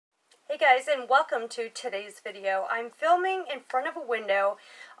guys, and welcome to today's video. I'm filming in front of a window.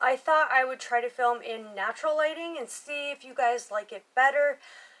 I thought I would try to film in natural lighting and see if you guys like it better.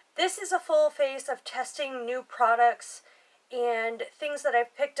 This is a full face of testing new products and things that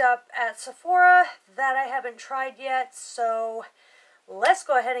I've picked up at Sephora that I haven't tried yet. So let's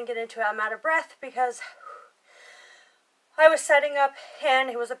go ahead and get into it. I'm out of breath because I was setting up and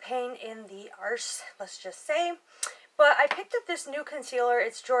it was a pain in the arse, let's just say. But I picked up this new concealer.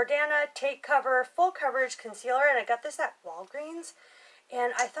 It's Jordana Take Cover Full Coverage Concealer, and I got this at Walgreens,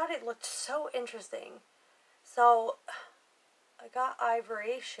 and I thought it looked so interesting. So I got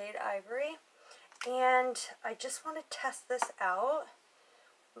Ivory, shade Ivory, and I just want to test this out.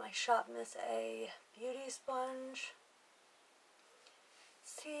 My Shopmiss A beauty sponge.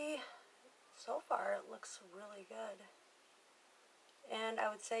 See, so far it looks really good. And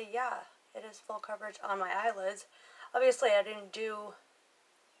I would say, yeah, it is full coverage on my eyelids. Obviously, I didn't do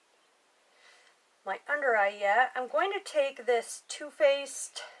my under eye yet. I'm going to take this Too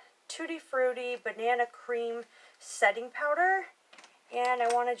Faced Tutti Frutti Banana Cream Setting Powder. And I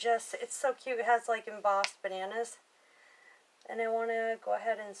want to just, it's so cute, it has like embossed bananas. And I want to go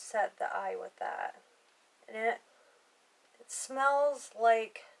ahead and set the eye with that. And it smells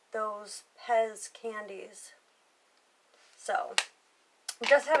like those Pez candies. So, it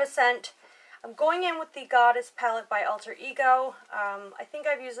does have a scent. I'm going in with the Goddess palette by Alterego. I think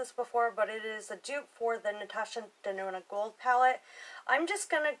I've used this before, but it is a dupe for the Natasha Denona Gold palette. I'm just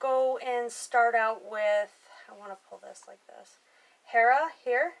going to go and start out with, I want to pull this like this, Hera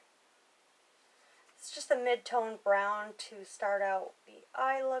here. It's just a mid-tone brown to start out the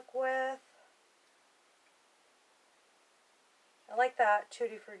eye look with. I like that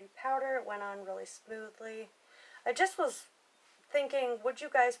Tutti Frutti powder. It went on really smoothly. I just was thinking, would you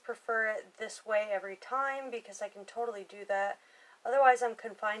guys prefer it this way every time? Because I can totally do that. Otherwise, I'm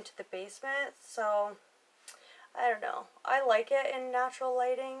confined to the basement. So, I don't know. I like it in natural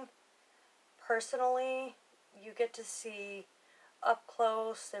lighting. Personally, you get to see up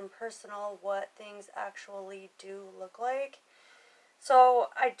close and personal what things actually do look like. So,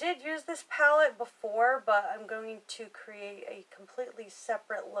 I did use this palette before, but I'm going to create a completely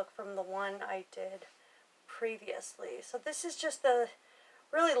separate look from the one I did previously. So this is just a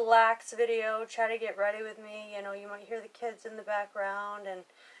really lax video. Try to get ready with me. You know, you might hear the kids in the background and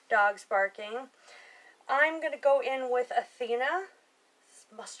dogs barking. I'm going to go in with Athena,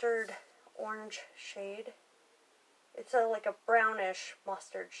 mustard orange shade. It's like a brownish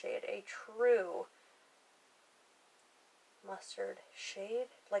mustard shade, a true mustard shade,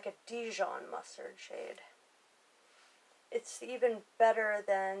 like a Dijon mustard shade. It's even better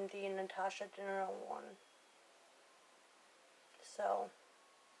than the Natasha Denona one. So,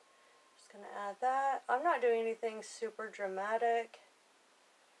 just going to add that. I'm not doing anything super dramatic.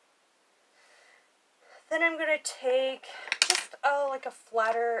 Then I'm going to take just like a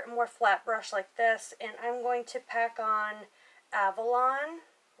flatter, more flat brush like this, and I'm going to pack on Avalon,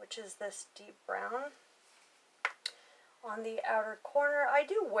 which is this deep brown, on the outer corner. I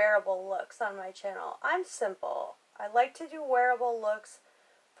do wearable looks on my channel. I'm simple. I like to do wearable looks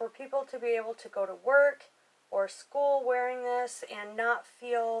for people to be able to go to work or school wearing this and not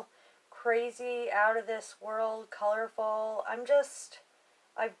feel crazy, out of this world, colorful.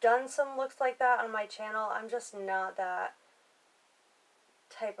 I've done some looks like that on my channel. I'm just not that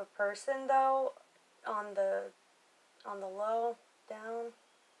type of person though. On the low down,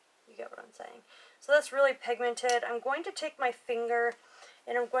 you get what I'm saying. So that's really pigmented. I'm going to take my finger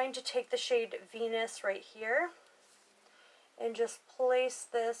and I'm going to take the shade Venus right here and just place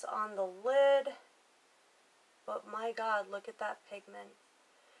this on the lid. But my God, look at that pigment.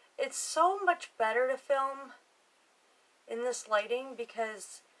 It's so much better to film in this lighting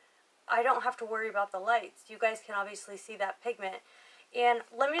because I don't have to worry about the lights. You guys can obviously see that pigment. And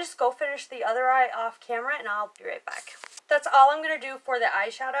let me just go finish the other eye off camera and I'll be right back. That's all I'm going to do for the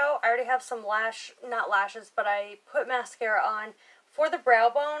eyeshadow. I already have some not lashes, but I put mascara on. For the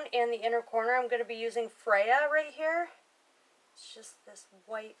brow bone and the inner corner, I'm going to be using Freya right here. It's just this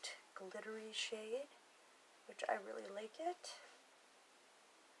white glittery shade, which I really like it.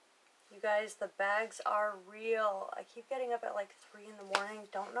 You guys, the bags are real. I keep getting up at like 3 in the morning,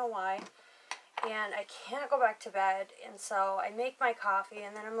 don't know why. And I can't go back to bed, and so I make my coffee,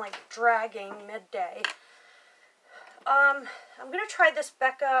 and then I'm like dragging midday. I'm going to try this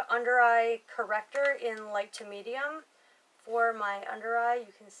Becca Under Eye Corrector in light to medium. For my under eye,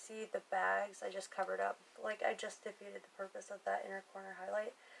 you can see the bags I just covered up. Like, I just defeated the purpose of that inner corner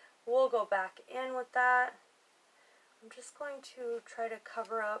highlight. We'll go back in with that. I'm just going to try to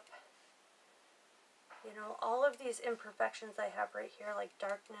cover up you know, all of these imperfections I have right here, like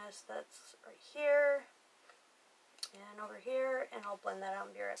darkness, that's right here and over here, and I'll blend that out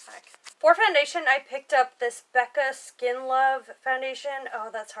and be right back. For foundation, I picked up this Becca Skin Love foundation. Oh,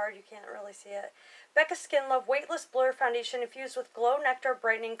 that's hard, you can't really see it. Becca Skin Love Weightless Blur Foundation infused with Glow Nectar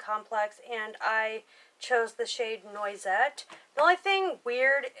Brightening Complex, and I chose the shade Noisette. The only thing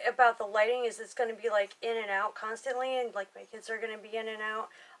weird about the lighting is it's going to be like in and out constantly, and like my kids are going to be in and out.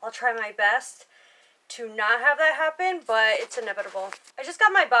 I'll try my best to not have that happen, but it's inevitable. I just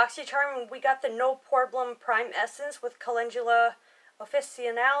got my BoxyCharm, and we got the No Problem Prime Essence with Calendula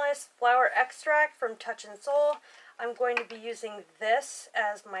officinalis flower extract from Touch and Soul. I'm going to be using this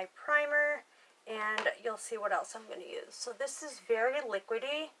as my primer, and you'll see what else I'm going to use. So this is very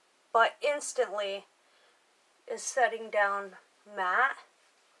liquidy, but instantly is setting down matte.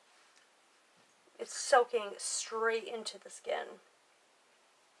 It's soaking straight into the skin.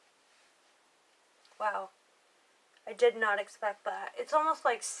 Wow, I did not expect that. It's almost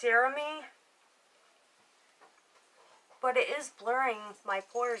like serum-y, but it is blurring my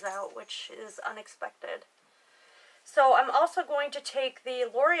pores out, which is unexpected. So I'm also going to take the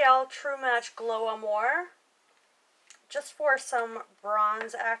L'Oreal True Match Glow Amour, just for some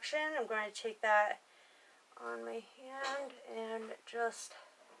bronze action. I'm going to take that on my hand and just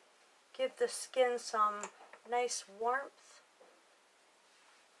give the skin some nice warmth.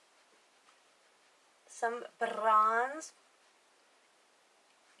 Some bronze,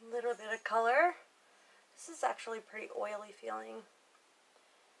 a little bit of color. This is actually pretty oily feeling.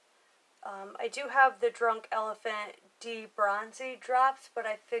 I do have the Drunk Elephant De-Bronzy drops, but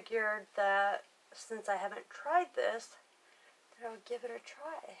I figured that since I haven't tried this, that I would give it a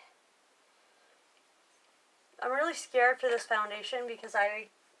try. I'm really scared for this foundation because I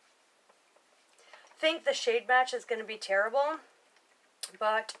think the shade match is going to be terrible,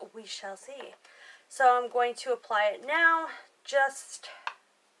 but we shall see. So I'm going to apply it now, just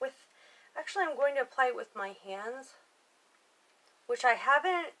with, actually I'm going to apply it with my hands, which I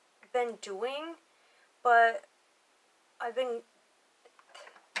haven't been doing, but I've been,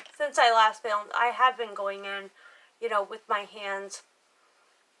 since I last filmed, I have been going in, you know, with my hands,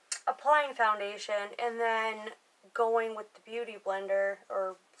 applying foundation, and then going with the beauty blender,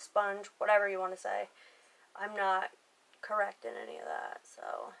 or sponge, whatever you want to say. I'm not correct in any of that,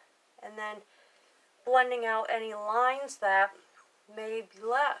 so, and then blending out any lines that may be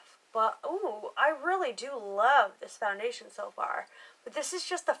left. But, ooh, I really do love this foundation so far. But this is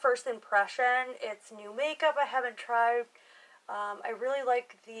just the first impression. It's new makeup I haven't tried. I really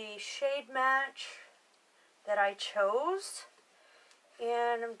like the shade match that I chose.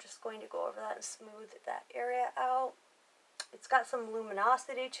 And I'm just going to go over that and smooth that area out. It's got some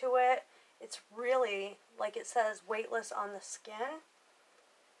luminosity to it. It's really, like it says, weightless on the skin.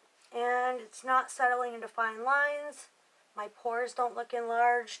 And it's not settling into fine lines. My pores don't look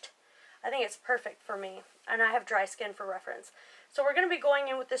enlarged. I think it's perfect for me. And I have dry skin for reference. So we're going to be going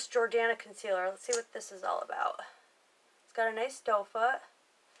in with this Jordana concealer. Let's see what this is all about. It's got a nice doe foot.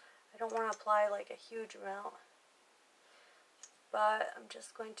 I don't want to apply like a huge amount. But I'm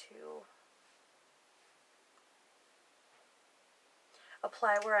just going to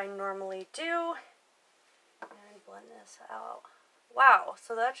apply where I normally do. And blend this out. Wow,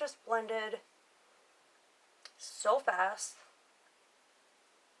 so that just blended so fast.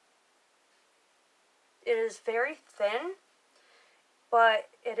 It is very thin, but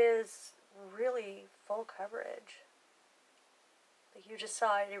it is really full coverage. Like you just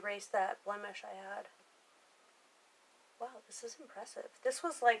saw, it erased that blemish I had. Wow, this is impressive. This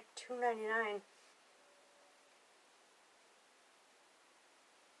was like $2.99.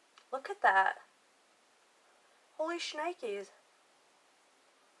 Look at that. Holy shnikes.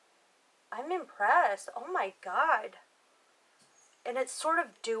 I'm impressed. Oh my god. And it's sort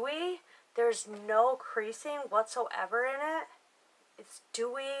of dewy. There's no creasing whatsoever in it. It's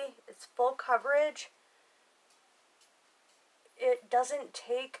dewy. It's full coverage. It doesn't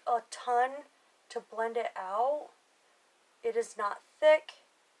take a ton to blend it out. It is not thick.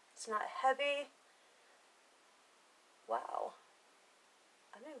 It's not heavy. Wow.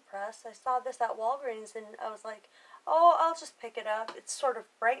 I'm impressed. I saw this at Walgreens and I was like, oh, I'll just pick it up. It's sort of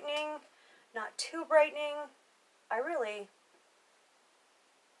brightening. Not too brightening.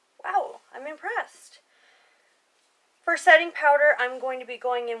 Wow, I'm impressed. For setting powder, I'm going to be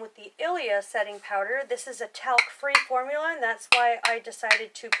going in with the Ilia setting powder. This is a talc-free formula, and that's why I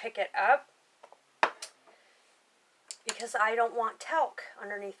decided to pick it up. Because I don't want talc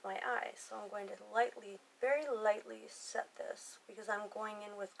underneath my eyes. So I'm going to lightly, very lightly set this. Because I'm going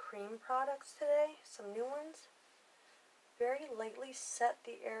in with cream products today, some new ones. Very lightly set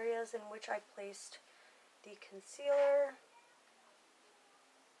the areas in which I placed the concealer.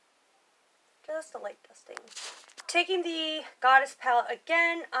 Just a light dusting. Taking the Goddess palette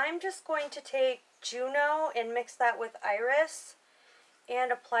again, I'm just going to take Juno and mix that with Iris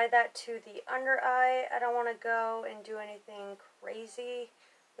and apply that to the under eye. I don't want to go and do anything crazy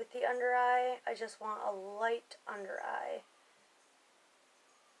with the under eye. I just want a light under eye.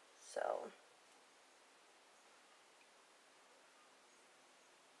 So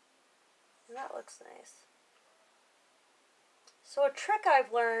that looks nice. So a trick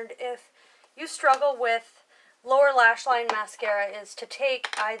I've learned if you struggle with lower lash line mascara is to take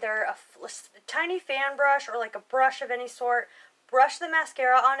either a tiny fan brush or like a brush of any sort, brush the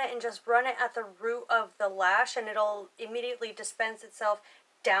mascara on it and just run it at the root of the lash, and it'll immediately dispense itself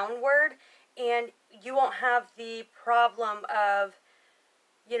downward, and you won't have the problem of,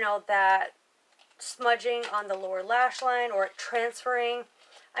 you know, that smudging on the lower lash line or it transferring.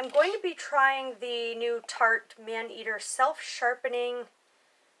 I'm going to be trying the new Tarte Man-Eater self-sharpening,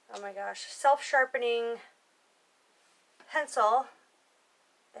 oh my gosh, self-sharpening pencil,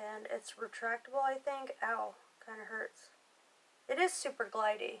 and it's retractable, I think. Ow, kind of hurts. It is super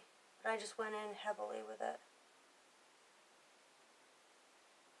glidey, but I just went in heavily with it.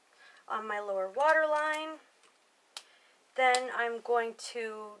 On my lower waterline. Then I'm going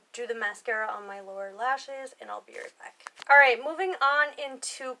to do the mascara on my lower lashes, and I'll be right back. Alright, moving on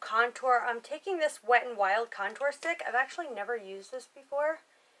into contour. I'm taking this Wet n Wild contour stick. I've actually never used this before.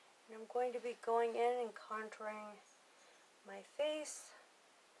 And I'm going to be going in and contouring my face,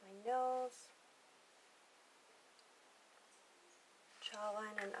 my nose,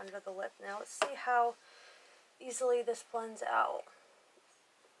 jawline, and under the lip. Now let's see how easily this blends out.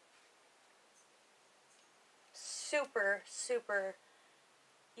 Super, super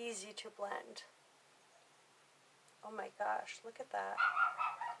easy to blend. Oh my gosh, look at that.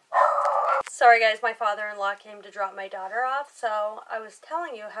 Sorry guys, my father-in-law came to drop my daughter off, so I was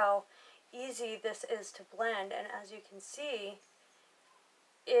telling you how easy this is to blend, and as you can see,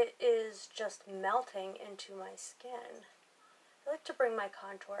 it is just melting into my skin. I like to bring my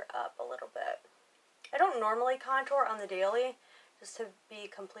contour up a little bit. I don't normally contour on the daily, just to be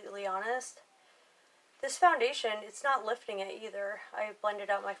completely honest. This foundation, it's not lifting it either. I blended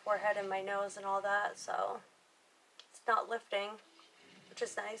out my forehead and my nose and all that, so it's not lifting, which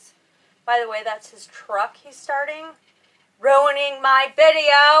is nice. By the way, that's his truck he's starting. Ruining my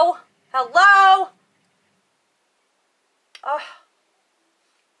video! Hello! Oh.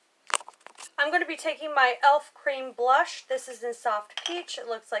 I'm going to be taking my e.l.f. cream blush. This is in Soft Peach. It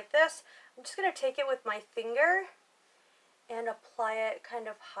looks like this. I'm just going to take it with my finger and apply it kind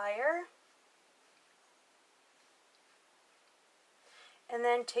of higher. And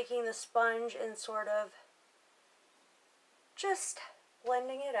then taking the sponge and sort of just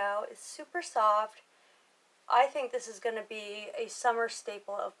blending it out. It's super soft. I think this is going to be a summer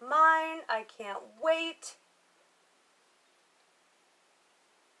staple of mine. I can't wait.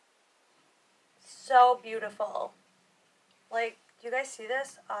 So beautiful. Like, do you guys see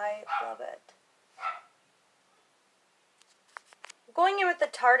this? I love it. I'm going in with the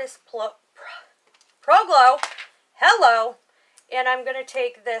Tarte Pro Glow. Hello. And I'm going to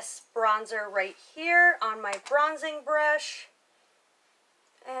take this bronzer right here on my bronzing brush.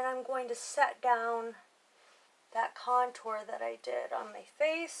 And I'm going to set down that contour that I did on my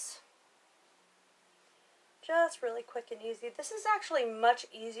face. Just really quick and easy. This is actually much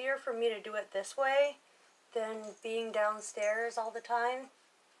easier for me to do it this way than being downstairs all the time.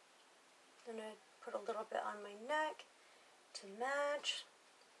 I'm going to put a little bit on my neck to match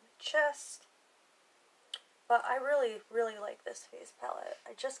my chest. But I really, really like this face palette.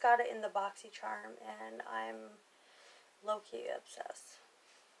 I just got it in the BoxyCharm and I'm low-key obsessed.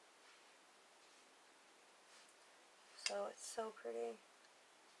 So it's so pretty.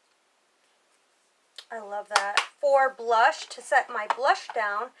 I love that. For blush, to set my blush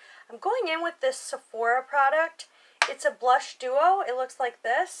down, I'm going in with this Sephora product. It's a blush duo. It looks like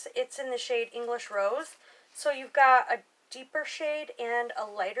this. It's in the shade English Rose. So you've got a deeper shade and a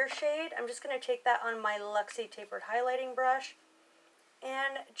lighter shade. I'm just going to take that on my Luxie tapered highlighting brush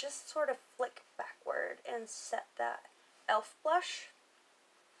and just sort of flick backward and set that e.l.f. blush.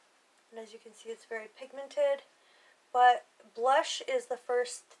 And as you can see, it's very pigmented. But blush is the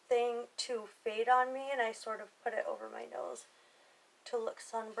first thing to fade on me, and I sort of put it over my nose to look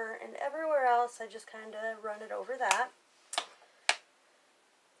sunburnt, and everywhere else I just kind of run it over that.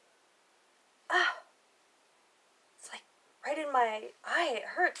 Ah, it's like right in my eye, it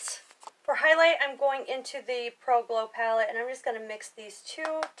hurts. For highlight, I'm going into the Pro Glow palette, and I'm just going to mix these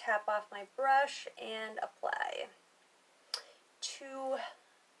two, tap off my brush, and apply to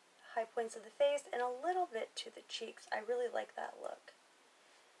high points of the face and a little bit to the cheeks. I really like that look.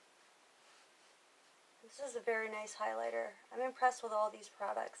 This is a very nice highlighter. I'm impressed with all these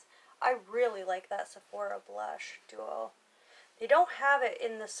products. I really like that Sephora blush duo. They don't have it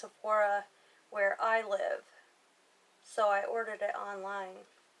in the Sephora where I live, so I ordered it online.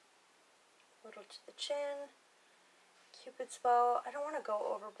 A little to the chin, Cupid's bow. I don't want to go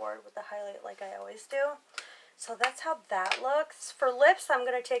overboard with the highlight like I always do. So that's how that looks. For lips, I'm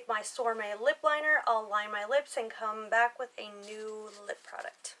going to take my Sorbet lip liner. I'll line my lips and come back with a new lip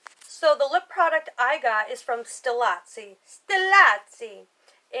product. So the lip product I got is from Stilazzi.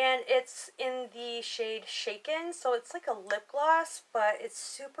 And it's in the shade Shaken. So it's like a lip gloss, but it's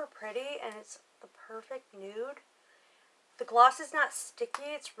super pretty and it's the perfect nude. The gloss is not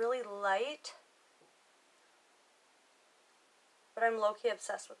sticky. It's really light. But I'm low-key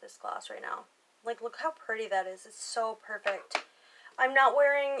obsessed with this gloss right now. Like, look how pretty that is. It's so perfect. I'm not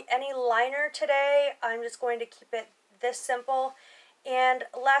wearing any liner today. I'm just going to keep it this simple. And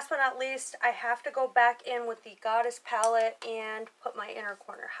last but not least, I have to go back in with the Goddess palette and put my inner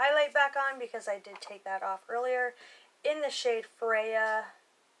corner highlight back on because I did take that off earlier in the shade Freya.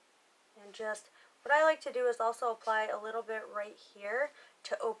 And just, what I like to do is also apply a little bit right here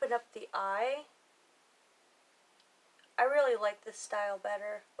to open up the eye. I really like this style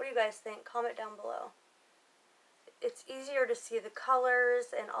better. What do you guys think? Comment down below. It's easier to see the colors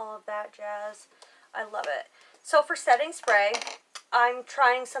and all of that jazz. I love it. So for setting spray, I'm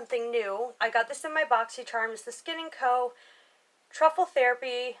trying something new. I got this in my BoxyCharm. It's the Skin&Co Truffle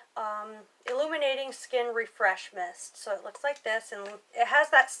Therapy Illuminating Skin Refresh Mist. So it looks like this, and it has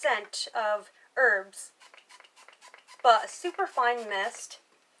that scent of herbs, but a super fine mist.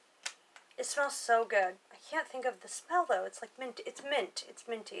 It smells so good. I can't think of the smell though. It's like mint. It's mint. It's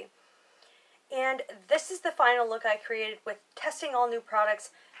minty. And this is the final look I created with testing all new products.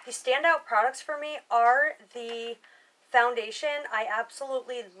 The standout products for me are the foundation. I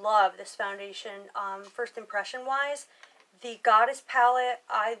absolutely love this foundation. First impression wise, the Goddess palette.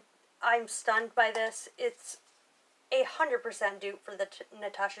 I'm stunned by this. It's 100% dupe for the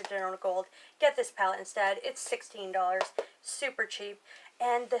Natasha Denona Gold. Get this palette instead. It's $16. Super cheap.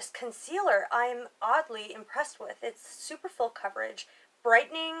 And this concealer, I'm oddly impressed with. It's super full coverage,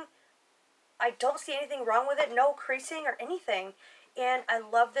 brightening. I don't see anything wrong with it. No creasing or anything. And I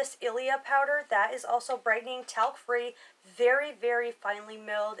love this Ilia powder. That is also brightening, talc-free, very, very finely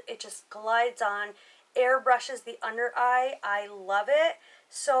milled. It just glides on, airbrushes the under eye. I love it.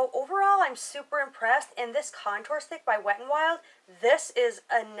 So overall, I'm super impressed. And this contour stick by Wet n Wild, this is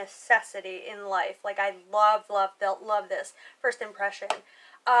a necessity in life. Like, I love this. First impression.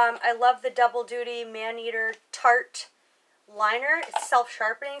 I love the Double Duty Man-Eater Tarte liner. It's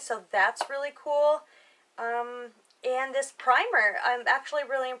self-sharpening, so that's really cool. And this primer, I'm actually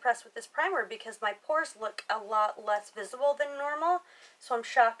really impressed with this primer because my pores look a lot less visible than normal. So I'm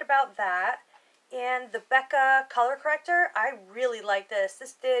shocked about that. And the Becca color corrector, I really like this.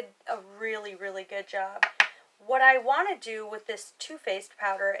 This did a really, really good job. What I want to do with this Too Faced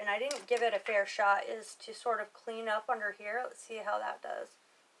powder, and I didn't give it a fair shot, is to sort of clean up under here. Let's see how that does.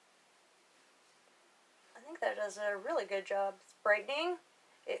 I think that does a really good job. It's brightening.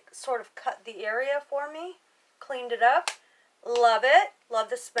 It sort of cut the area for me. Cleaned it up. Love it. Love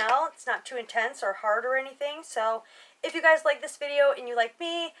the smell. It's not too intense or hard or anything. So if you guys like this video and you like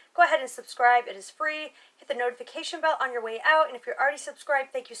me, go ahead and subscribe. It is free. Hit the notification bell on your way out. And if you're already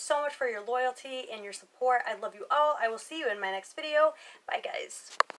subscribed, thank you so much for your loyalty and your support. I love you all. I will see you in my next video. Bye, guys.